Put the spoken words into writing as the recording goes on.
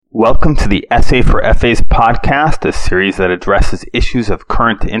Welcome to the Essay for FAs podcast, a series that addresses issues of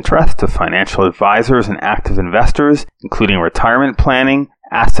current interest to financial advisors and active investors, including retirement planning,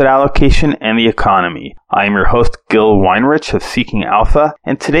 asset allocation, and the economy. I am your host, Gil Weinrich of Seeking Alpha,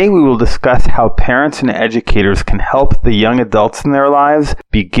 and today we will discuss how parents and educators can help the young adults in their lives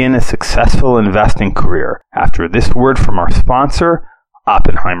begin a successful investing career. After this word from our sponsor,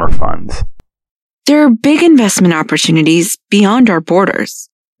 Oppenheimer Funds. There are big investment opportunities beyond our borders.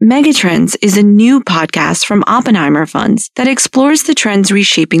 Megatrends is a new podcast from Oppenheimer Funds that explores the trends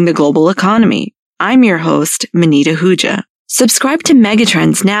reshaping the global economy. I'm your host, Manita Huja. Subscribe to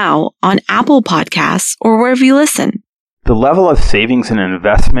Megatrends now on Apple Podcasts or wherever you listen. The level of savings and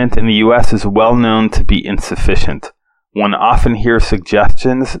investment in the U.S. is well known to be insufficient. One often hears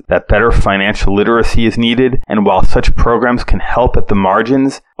suggestions that better financial literacy is needed, and while such programs can help at the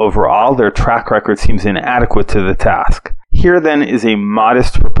margins, overall their track record seems inadequate to the task. Here then is a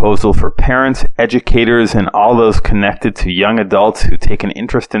modest proposal for parents, educators, and all those connected to young adults who take an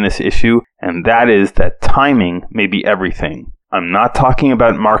interest in this issue, and that is that timing may be everything. I'm not talking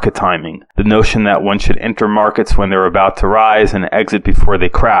about market timing, the notion that one should enter markets when they're about to rise and exit before they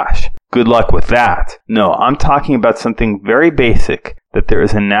crash. Good luck with that. No, I'm talking about something very basic, that there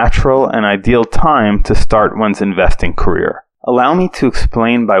is a natural and ideal time to start one's investing career. Allow me to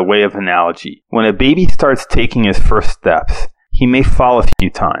explain by way of analogy. When a baby starts taking his first steps, he may fall a few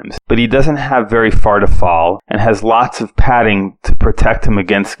times, but he doesn't have very far to fall and has lots of padding to protect him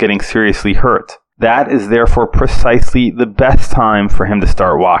against getting seriously hurt. That is therefore precisely the best time for him to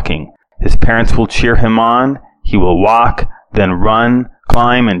start walking. His parents will cheer him on, he will walk, then run,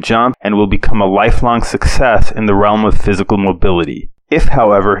 climb, and jump, and will become a lifelong success in the realm of physical mobility. If,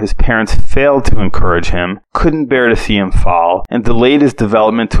 however, his parents failed to encourage him, couldn't bear to see him fall, and delayed his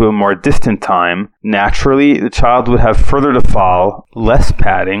development to a more distant time, naturally, the child would have further to fall, less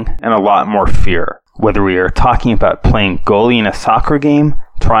padding, and a lot more fear. Whether we are talking about playing goalie in a soccer game,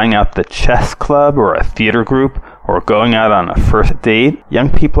 trying out the chess club or a theater group, or going out on a first date, young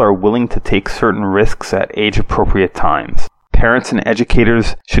people are willing to take certain risks at age-appropriate times. Parents and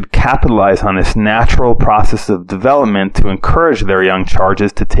educators should capitalize on this natural process of development to encourage their young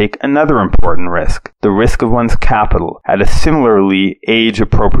charges to take another important risk, the risk of one's capital, at a similarly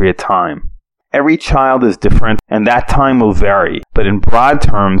age-appropriate time. Every child is different, and that time will vary, but in broad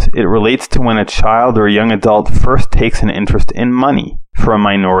terms, it relates to when a child or young adult first takes an interest in money. For a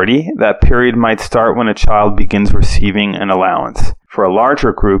minority, that period might start when a child begins receiving an allowance. For a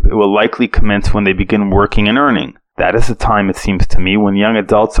larger group, it will likely commence when they begin working and earning. That is the time, it seems to me, when young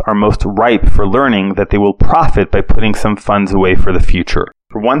adults are most ripe for learning that they will profit by putting some funds away for the future.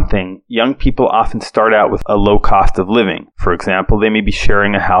 For one thing, young people often start out with a low cost of living. For example, they may be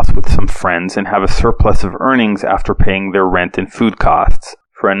sharing a house with some friends and have a surplus of earnings after paying their rent and food costs.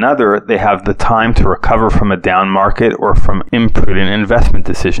 For another, they have the time to recover from a down market or from imprudent investment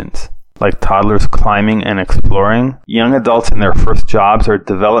decisions. Like toddlers climbing and exploring, young adults in their first jobs are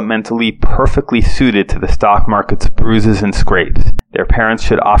developmentally perfectly suited to the stock market's bruises and scrapes. Their parents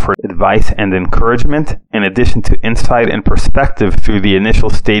should offer advice and encouragement, in addition to insight and perspective through the initial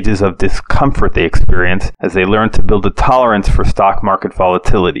stages of discomfort they experience as they learn to build a tolerance for stock market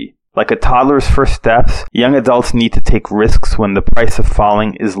volatility. Like a toddler's first steps, young adults need to take risks when the price of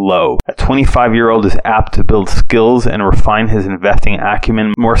falling is low. A 25-year-old is apt to build skills and refine his investing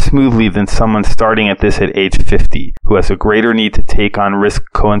acumen more smoothly than someone starting at this at age 50, who has a greater need to take on risk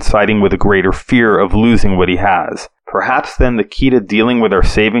coinciding with a greater fear of losing what he has. Perhaps then the key to dealing with our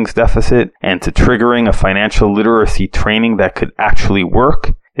savings deficit and to triggering a financial literacy training that could actually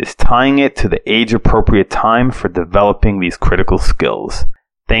work is tying it to the age-appropriate time for developing these critical skills.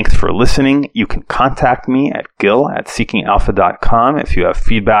 Thanks for listening. You can contact me at gil@seekingalpha.com if you have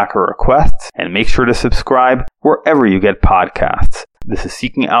feedback or requests, and make sure to subscribe wherever you get podcasts. This is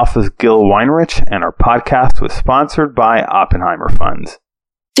Seeking Alpha's Gil Weinrich, and our podcast was sponsored by Oppenheimer Funds.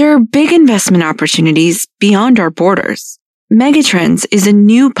 There are big investment opportunities beyond our borders. Megatrends is a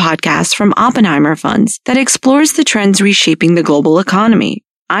new podcast from Oppenheimer Funds that explores the trends reshaping the global economy.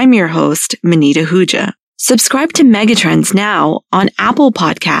 I'm your host, Manita Huja. Subscribe to Megatrends now on Apple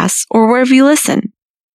Podcasts or wherever you listen.